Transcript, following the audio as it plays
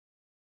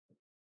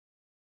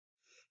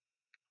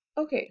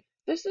Okay,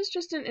 this is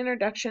just an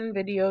introduction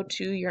video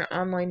to your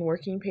online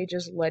working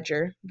pages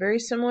ledger. Very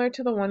similar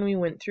to the one we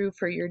went through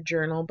for your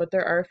journal, but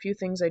there are a few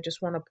things I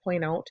just want to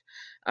point out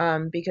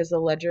because the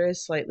ledger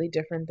is slightly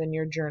different than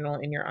your journal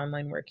in your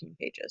online working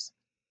pages.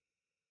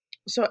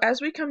 So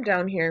as we come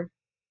down here,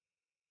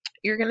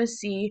 you're going to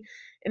see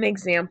an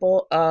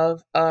example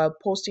of a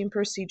posting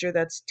procedure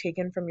that's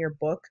taken from your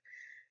book.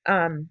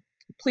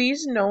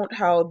 Please note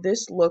how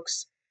this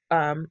looks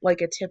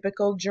like a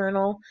typical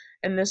journal,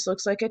 and this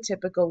looks like a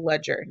typical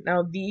ledger.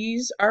 Now,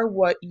 these are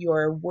what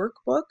your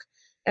workbook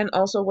and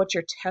also what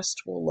your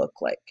test will look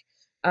like,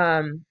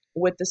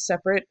 with the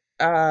separate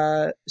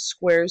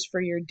squares for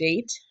your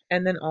date,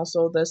 and then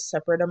also the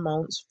separate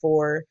amounts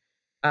for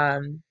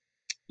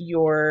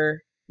your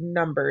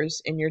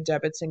numbers in your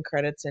debits and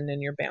credits and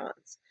in your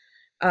balance.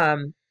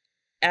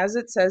 As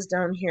it says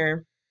down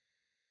here,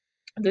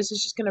 this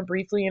is just going to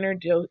briefly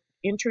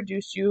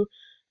introduce you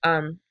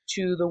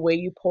to the way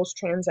you post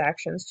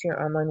transactions to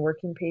your online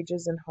working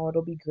pages and how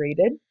it'll be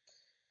graded.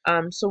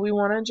 So we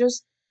want to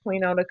just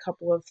point out a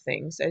couple of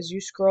things. As you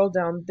scroll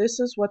down,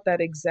 this is what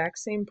that exact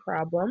same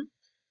problem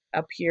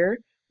up here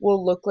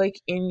will look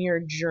like in your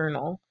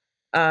journal,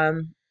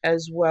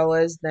 as well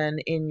as then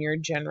in your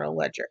general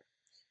ledger.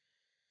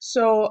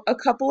 So a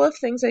couple of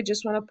things I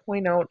just want to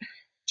point out.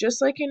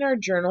 Just like in our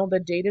journal,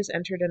 the date is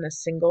entered in a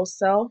single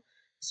cell,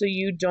 so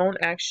you don't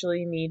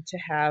actually need to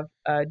have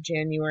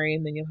January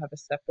and then you'll have a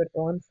separate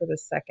one for the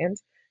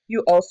second.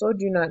 You also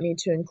do not need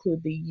to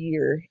include the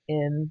year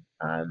in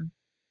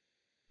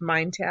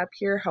MindTap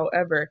here.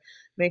 However,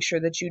 make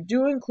sure that you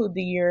do include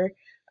the year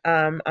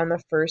on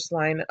the first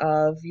line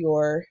of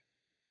your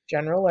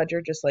general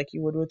ledger, just like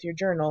you would with your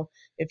journal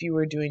if you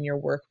were doing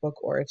your workbook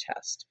or a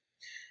test.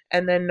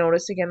 And then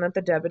notice again that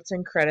the debits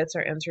and credits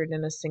are entered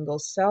in a single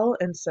cell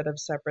instead of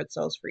separate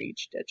cells for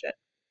each digit.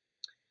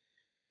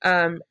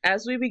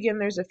 As we begin,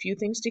 there's a few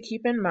things to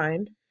keep in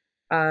mind.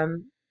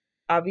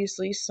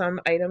 Obviously, some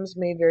items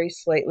may vary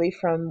slightly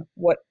from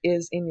what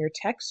is in your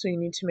text, so you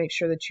need to make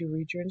sure that you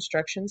read your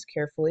instructions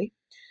carefully.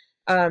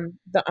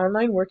 The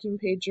online working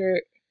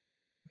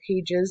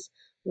pages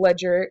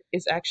ledger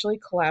is actually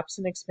collapsed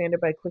and expanded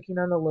by clicking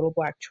on the little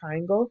black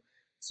triangle.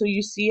 So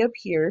you see up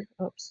here,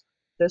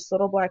 this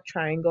little black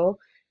triangle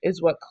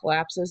is what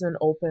collapses and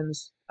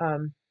opens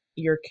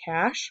your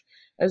cash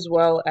as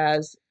well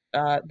as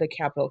the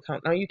capital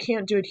account. Now you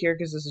can't do it here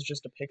because this is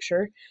just a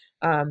picture,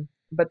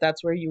 but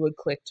that's where you would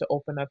click to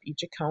open up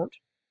each account.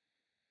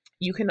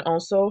 You can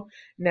also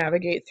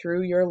navigate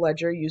through your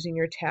ledger using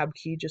your tab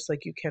key just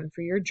like you can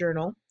for your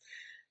journal.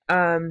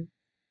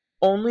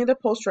 Only the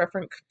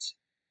post-reference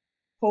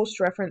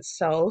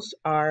cells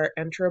are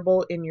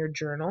enterable in your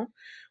journal.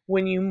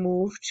 When you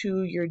move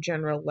to your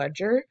general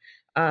ledger,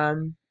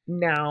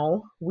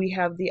 now we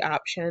have the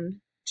option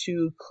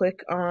to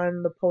click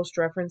on the post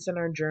reference in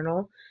our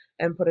journal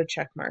and put a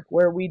check mark,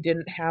 where we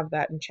didn't have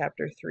that in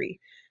chapter 3.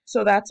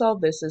 So that's all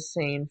this is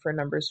saying for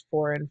numbers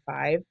 4 and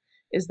 5,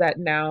 is that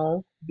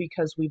now,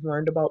 because we've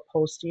learned about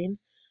posting,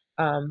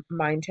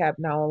 MindTap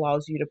now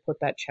allows you to put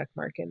that check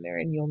mark in there,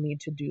 and you'll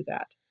need to do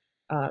that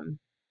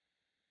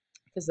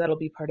because that'll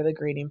be part of the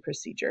grading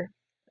procedure.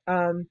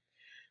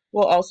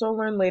 We'll also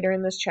learn later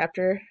in this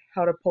chapter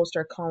how to post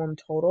our column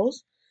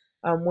totals.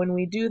 When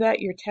we do that,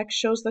 your text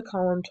shows the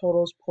column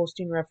totals,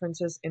 posting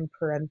references in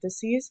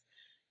parentheses.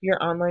 Your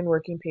online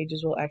working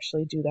pages will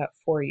actually do that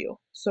for you.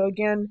 So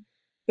again,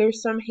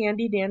 there's some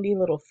handy dandy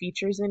little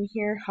features in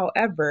here.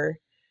 However,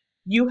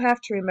 you have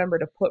to remember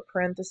to put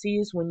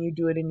parentheses when you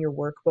do it in your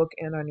workbook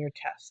and on your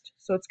test.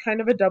 So it's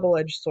kind of a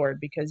double-edged sword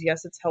because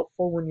yes, it's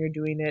helpful when you're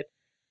doing it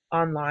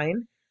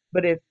online,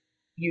 but if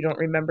you don't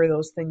remember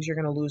those things,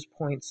 you're going to lose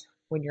points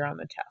when you're on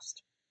the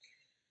test.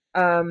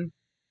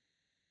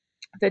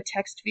 The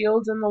text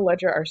fields in the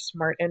ledger are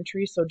smart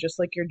entries, so just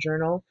like your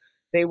journal,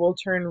 they will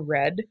turn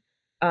red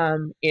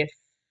if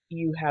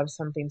you have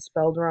something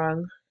spelled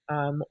wrong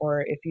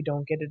or if you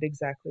don't get it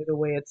exactly the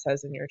way it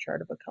says in your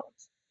chart of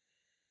accounts.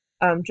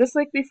 Just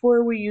like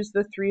before, we use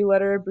the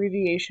 3-letter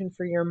abbreviation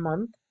for your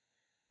month,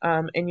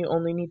 and you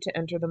only need to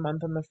enter the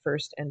month on the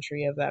first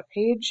entry of that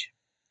page.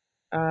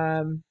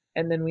 And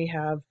then we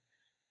have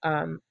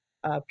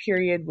a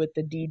period with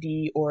the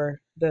DD or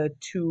the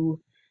 2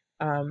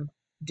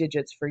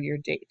 digits for your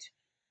date.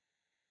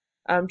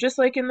 Just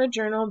like in the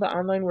journal, the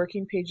online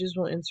working pages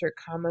will insert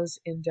commas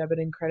in debit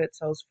and credit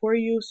cells for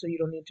you, so you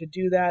don't need to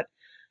do that.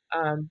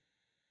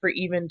 For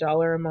even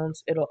dollar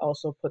amounts, it'll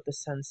also put the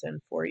cents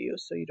in for you,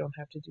 so you don't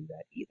have to do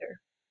that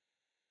either.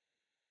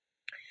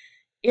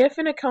 If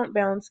an account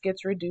balance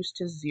gets reduced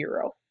to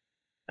 0,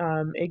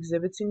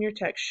 exhibits in your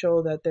text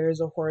show that there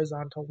is a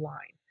horizontal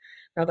line.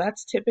 Now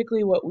that's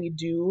typically what we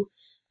do,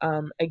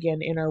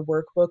 again, in our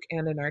workbook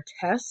and in our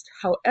test.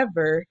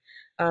 However,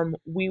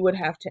 we would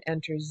have to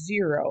enter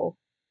 0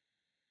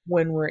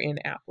 when we're in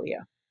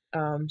Applia.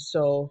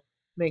 So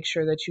make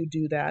sure that you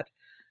do that.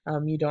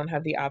 You don't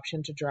have the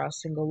option to draw a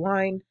single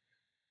line.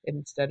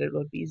 Instead, it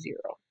would be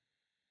 0.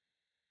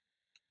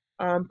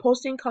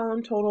 Posting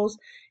column totals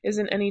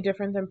isn't any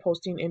different than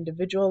posting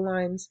individual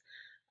lines.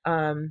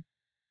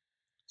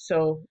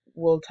 So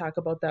we'll talk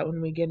about that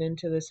when we get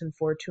into this in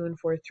 4.2 and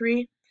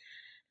 4.3.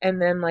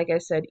 And then, like I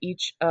said,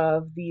 each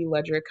of the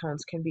ledger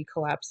accounts can be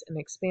collapsed and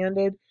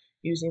expanded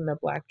using the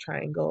black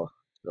triangle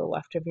to the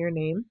left of your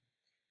name.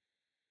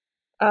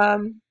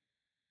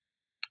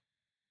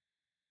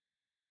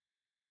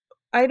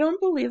 I don't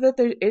believe that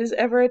there is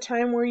ever a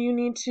time where you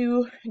need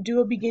to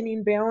do a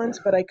beginning balance,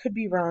 but I could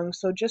be wrong.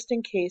 So just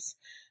in case,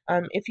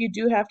 if you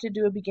do have to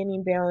do a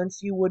beginning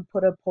balance, you would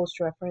put a post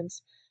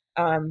reference.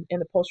 In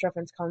the post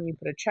reference column, you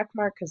put a check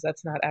mark because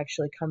that's not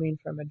actually coming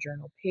from a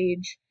journal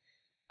page.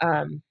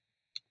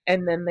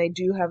 And then they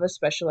do have a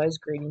specialized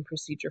grading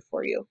procedure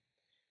for you.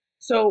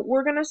 So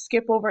we're going to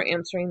skip over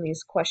answering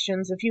these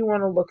questions. If you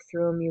want to look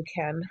through them, you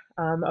can,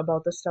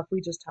 about the stuff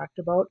we just talked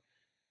about.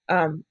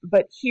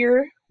 But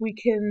here we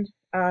can,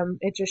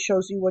 it just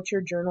shows you what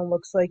your journal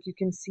looks like. You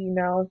can see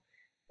now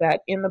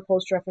that in the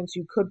post reference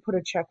you could put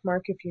a check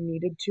mark if you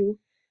needed to.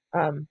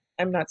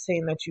 I'm not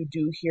saying that you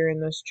do here in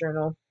this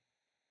journal.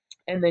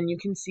 And then you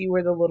can see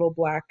where the little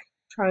black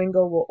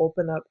triangle will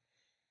open up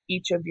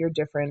each of your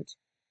different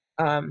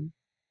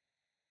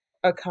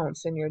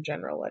accounts in your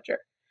general ledger.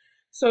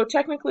 So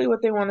technically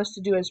what they want us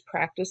to do is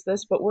practice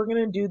this, but we're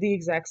going to do the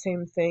exact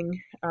same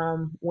thing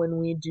when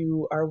we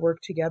do our work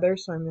together.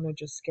 So I'm going to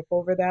just skip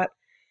over that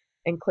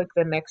and click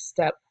the next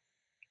step,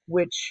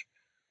 which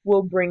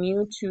will bring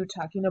you to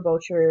talking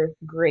about your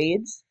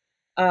grades.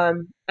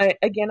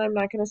 Again, I'm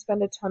not going to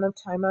spend a ton of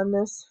time on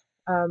this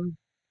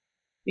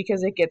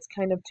because it gets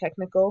kind of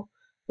technical,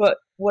 but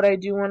what I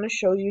do want to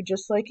show you,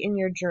 just like in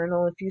your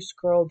journal, if you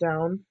scroll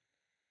down,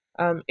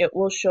 it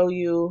will show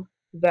you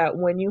that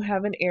when you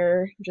have an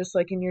error, just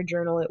like in your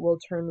journal, it will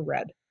turn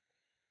red.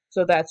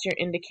 So that's your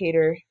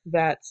indicator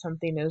that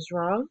something is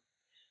wrong.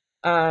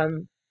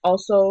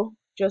 Also,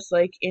 just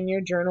like in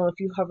your journal, if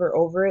you hover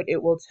over it,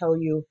 it will tell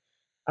you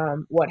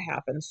what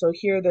happened. So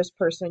here, this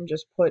person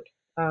just put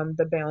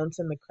the balance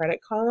in the credit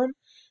column,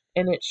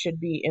 and it should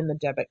be in the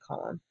debit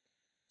column.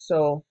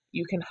 So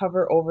you can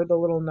hover over the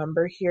little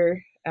number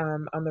here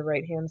on the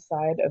right-hand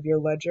side of your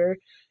ledger,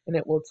 and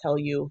it will tell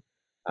you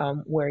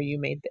where you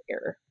made the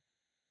error.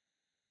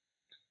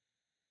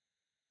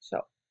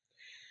 So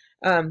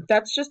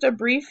that's just a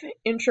brief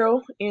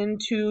intro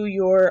into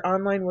your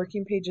online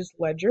working pages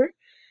ledger.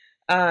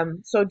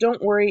 So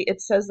don't worry,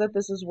 it says that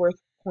this is worth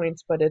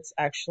points, but it's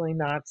actually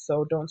not,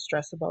 so don't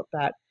stress about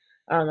that.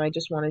 I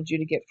just wanted you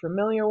to get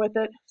familiar with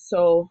it.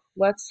 So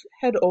let's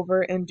head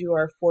over and do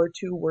our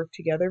 4.2 work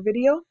together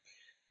video,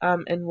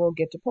 and we'll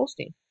get to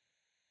posting.